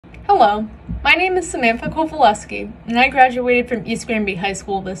Hello, my name is Samantha Kowaleski, and I graduated from East Granby High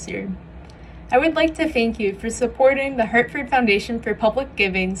School this year. I would like to thank you for supporting the Hartford Foundation for Public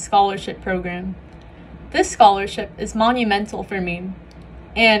Giving Scholarship Program. This scholarship is monumental for me,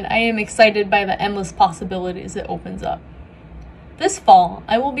 and I am excited by the endless possibilities it opens up. This fall,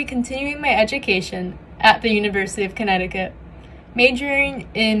 I will be continuing my education at the University of Connecticut, majoring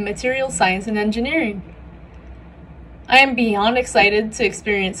in materials science and engineering. I am beyond excited to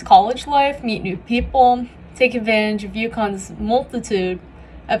experience college life, meet new people, take advantage of UConn's multitude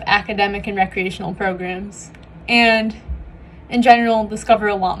of academic and recreational programs, and, in general, discover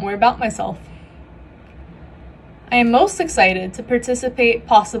a lot more about myself. I am most excited to participate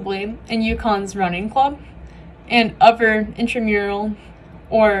possibly in UConn's running club and other intramural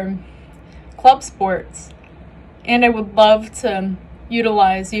or club sports, and I would love to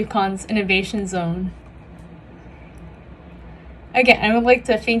utilize UConn's Innovation Zone. Again, I would like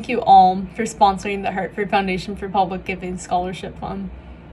to thank you all for sponsoring the Hartford Foundation for Public Giving Scholarship Fund.